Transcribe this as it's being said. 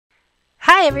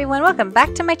Hi everyone, welcome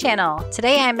back to my channel.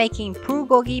 Today I'm making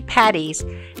bulgogi patties,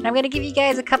 and I'm going to give you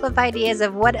guys a couple of ideas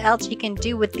of what else you can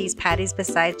do with these patties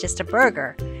besides just a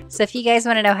burger. So if you guys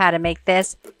want to know how to make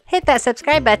this, hit that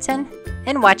subscribe button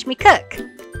and watch me cook.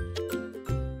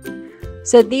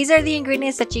 So these are the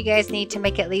ingredients that you guys need to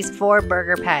make at least 4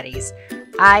 burger patties.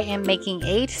 I am making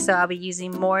 8, so I'll be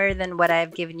using more than what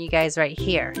I've given you guys right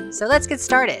here. So let's get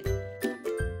started.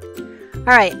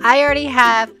 Alright, I already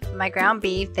have my ground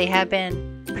beef. They have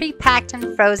been pre-packed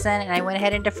and frozen, and I went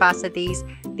ahead and defrosted these.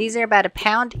 These are about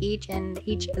 £1 each in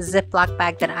each Ziploc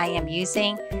bag that I am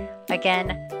using.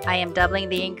 Again, I am doubling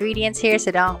the ingredients here,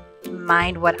 so don't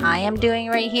mind what I am doing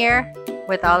right here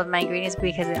with all of my ingredients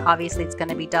because obviously it's going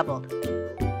to be doubled.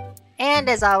 And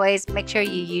as always, make sure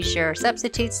you use your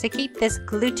substitutes to keep this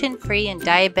gluten-free and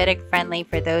diabetic friendly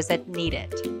for those that need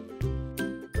it.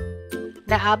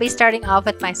 Now I'll be starting off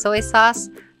with my soy sauce.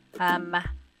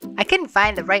 I couldn't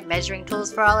find the right measuring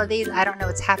tools for all of these. I don't know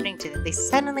what's happening to them. They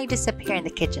suddenly disappear in the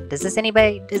kitchen. Does this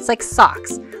anybody? It's like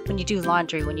socks when you do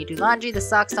laundry. When you do laundry, the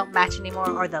socks don't match anymore,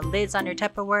 or the lids on your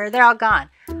Tupperware, they're all gone.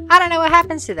 I don't know what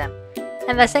happens to them.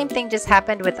 And the same thing just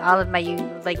happened with all of my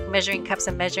measuring cups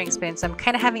and measuring spoons. So I'm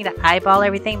kind of having to eyeball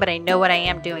everything, but I know what I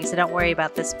am doing, so don't worry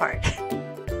about this part.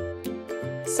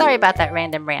 Sorry about that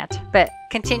random rant, but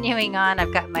continuing on,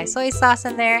 I've got my soy sauce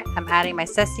in there. I'm adding my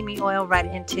sesame oil right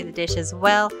into the dish as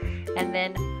well. And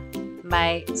then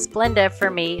my Splenda for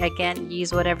me, again,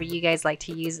 use whatever you guys like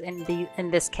to use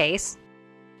in this case.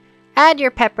 Add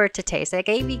your pepper to taste. I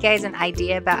gave you guys an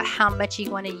idea about how much you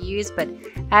want to use, but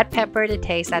add pepper to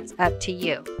taste, that's up to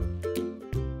you.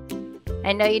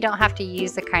 I know you don't have to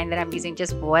use the kind that I'm using,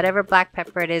 just whatever black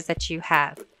pepper it is that you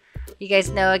have. You guys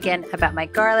know again about my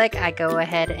garlic. I go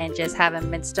ahead and just have them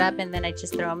minced up and then I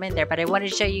just throw them in there. But I wanted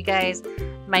to show you guys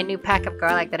my new pack of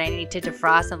garlic that I need to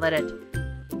defrost and let it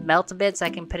melt a bit so I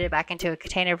can put it back into a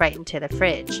container right into the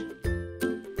fridge.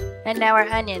 And now our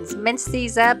onions. Mince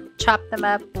these up, chop them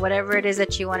up, whatever it is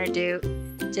that you want to do.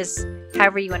 Just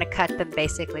however you want to cut them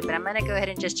basically. But I'm going to go ahead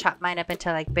and just chop mine up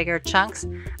into like bigger chunks.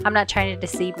 I'm not trying to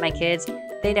deceive my kids.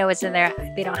 They know what's in there.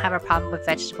 They don't have a problem with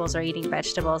vegetables or eating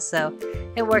vegetables, so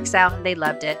it works out and they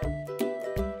loved it.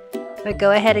 But go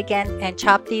ahead again and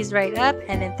chop these right up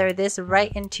and then throw this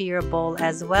right into your bowl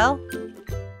as well.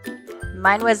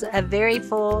 Mine was a very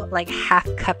full, like half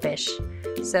cup-ish.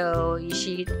 So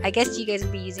I guess you guys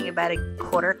would be using about a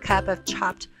 1/4 cup of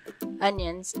chopped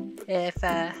onions if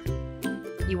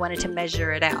you wanted to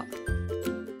measure it out.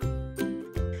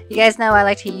 You guys know I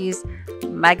like to use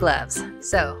my gloves.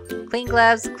 So clean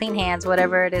gloves, clean hands,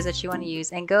 whatever it is that you want to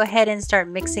use, and go ahead and start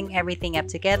mixing everything up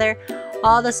together.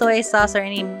 All the soy sauce or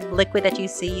any liquid that you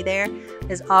see there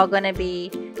is all going to be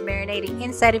marinating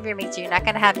inside of your meat, so you're not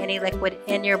going to have any liquid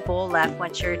in your bowl left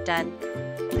once you're done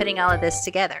putting all of this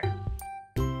together.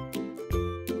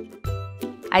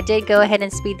 I did go ahead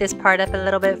and speed this part up a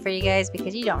little bit for you guys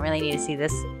because you don't really need to see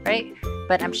this, right?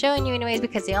 But I'm showing you anyways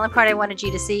because the only part I wanted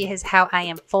you to see is how I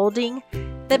am folding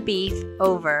the beef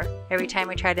over every time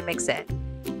I try to mix it.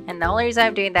 And the only reason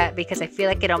I'm doing that because I feel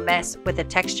like it'll mess with the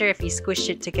texture if you squish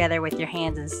it together with your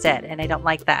hands instead, and I don't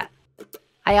like that.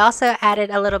 I also added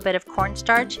a little bit of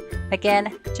cornstarch.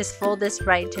 Again, just fold this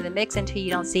right into the mix until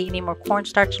you don't see any more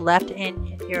cornstarch left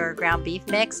in your ground beef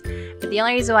mix. But the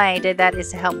only reason why I did that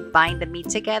is to help bind the meat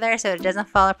together so it doesn't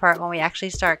fall apart when we actually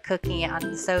start cooking it on the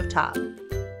stovetop.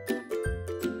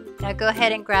 Now go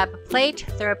ahead and grab a plate,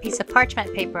 throw a piece of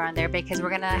parchment paper on there because we're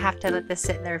going to have to let this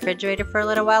sit in the refrigerator for a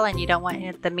little while and you don't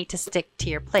want the meat to stick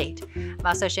to your plate. I'm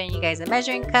also showing you guys a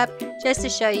measuring cup just to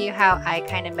show you how I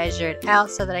kind of measure it out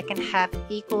so that I can have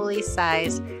equally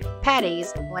sized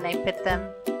patties when I put them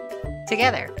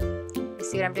together. You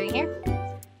see what I'm doing here?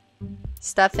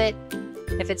 Stuff it.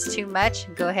 If it's too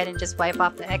much, go ahead and just wipe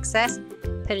off the excess,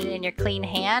 put it in your clean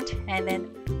hand, and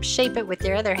then shape it with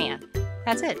your other hand.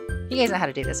 That's it. You guys know how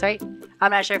to do this, right?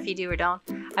 I'm not sure if you do or don't.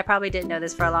 I probably didn't know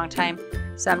this for a long time,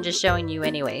 so I'm just showing you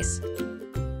anyways.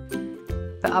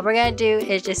 But all we're going to do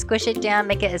is just squish it down,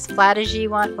 make it as flat as you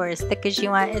want or as thick as you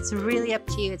want. It's really up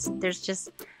to you. There's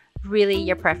just really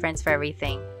your preference for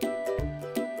everything.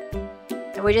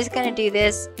 And we're just going to do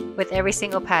this with every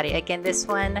single patty. Again, this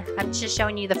one, I'm just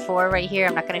showing you the 4 right here.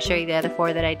 I'm not going to show you the other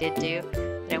 4 that I did do.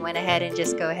 But I went ahead and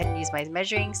just go ahead and use my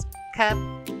measuring cup.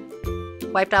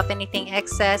 Wiped off anything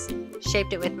excess,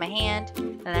 shaped it with my hand,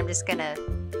 and I'm just gonna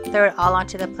throw it all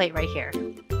onto the plate right here.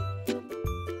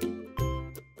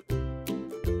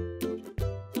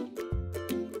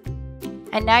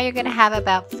 And now you're gonna have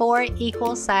about 4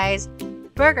 equal size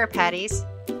burger patties,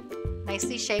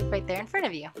 nicely shaped right there in front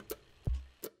of you.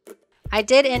 I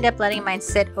did end up letting mine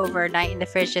sit overnight in the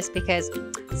fridge just because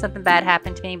something bad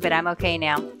happened to me, but I'm okay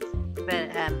now.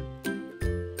 But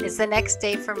it's the next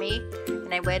day for me,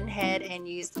 and I went ahead and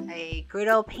used a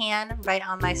griddle pan right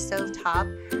on my stove top.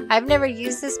 I've never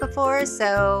used this before,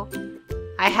 so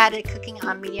I had it cooking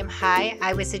on medium high.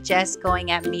 I would suggest going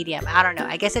at medium. I don't know.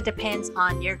 I guess it depends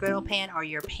on your griddle pan or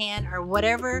your pan or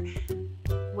whatever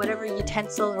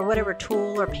utensil or whatever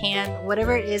tool or pan,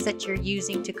 whatever it is that you're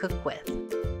using to cook with.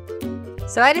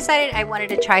 So I decided I wanted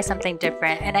to try something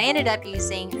different, and I ended up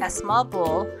using a small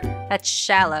bowl that's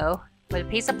shallow with a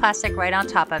piece of plastic right on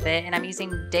top of it, and I'm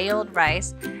using day-old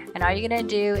rice. And all you're gonna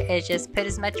do is just put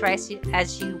as much rice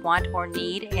as you want or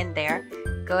need in there.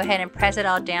 Go ahead and press it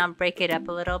all down, break it up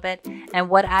a little bit. And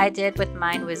what I did with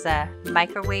mine was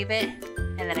microwave it,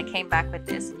 and then I came back with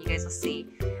this, and you guys will see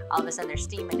all of a sudden there's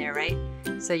steam in there, right?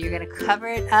 So you're gonna cover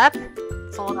it up,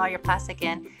 fold all your plastic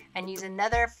in, and use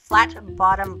another flat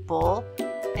bottom bowl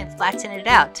and flatten it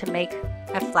out to make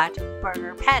a flat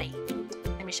burger patty.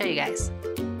 Let me show you guys.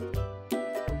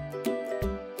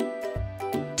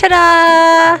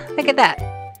 Ta-da! Look at that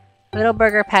little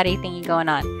burger patty thingy going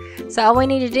on. So all we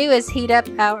need to do is heat up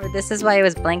our, this is why it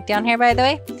was blank down here, by the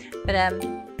way, but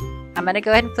I'm going to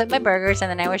go ahead and flip my burgers,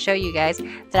 and then I will show you guys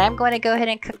that I'm going to go ahead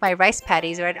and cook my rice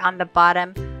patties right on the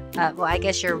bottom, well, I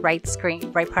guess your right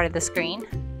part of the screen.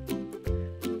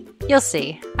 You'll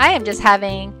see. I am just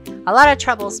having a lot of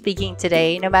trouble speaking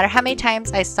today, no matter how many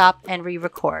times I stop and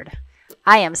re-record.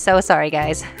 I am so sorry,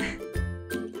 guys.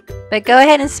 But go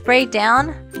ahead and spray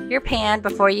down your pan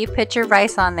before you put your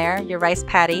rice on there, your rice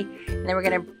patty, and then we're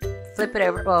going to flip it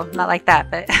over. Well, not like that,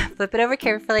 but flip it over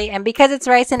carefully. And because it's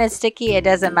rice and it's sticky, it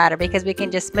doesn't matter because we can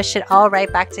just smush it all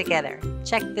right back together.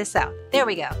 Check this out. There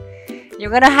we go. You're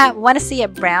going to want to see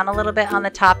it brown a little bit on the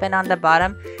top and on the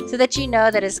bottom so that you know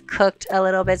that it's cooked a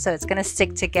little bit, so it's going to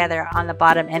stick together on the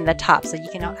bottom and the top so you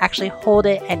can actually hold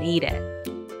it and eat it.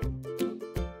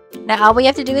 Now all we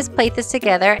have to do is plate this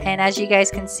together, and as you guys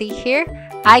can see here,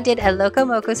 I did a loco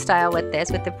moco style with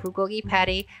this, with the bulgogi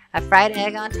patty, a fried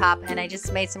egg on top, and I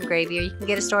just made some gravy, or you can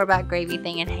get a store-bought gravy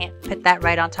thing and put that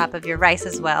right on top of your rice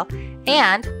as well.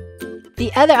 And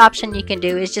the other option you can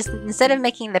do is just, instead of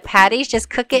making the patties,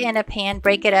 just cook it in a pan,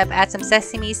 break it up, add some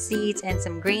sesame seeds and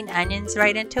some green onions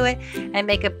right into it, and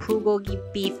make a bulgogi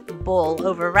beef bowl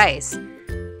over rice.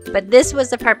 But this was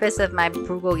the purpose of my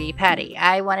bulgogi patty.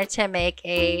 I wanted to make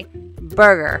a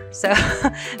burger. So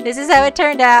this is how it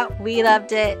turned out. We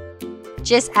loved it.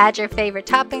 Just add your favorite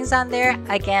toppings on there.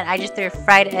 Again, I just threw a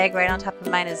fried egg right on top of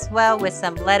mine as well with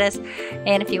some lettuce.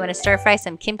 And if you want to stir fry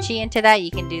some kimchi into that,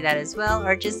 you can do that as well.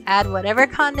 Or just add whatever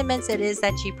condiments it is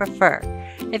that you prefer.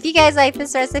 If you guys like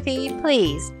this recipe,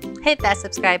 please hit that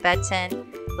subscribe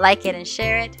button, like it and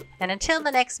share it. And until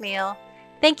the next meal,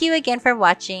 thank you again for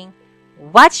watching.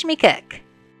 Watch me cook.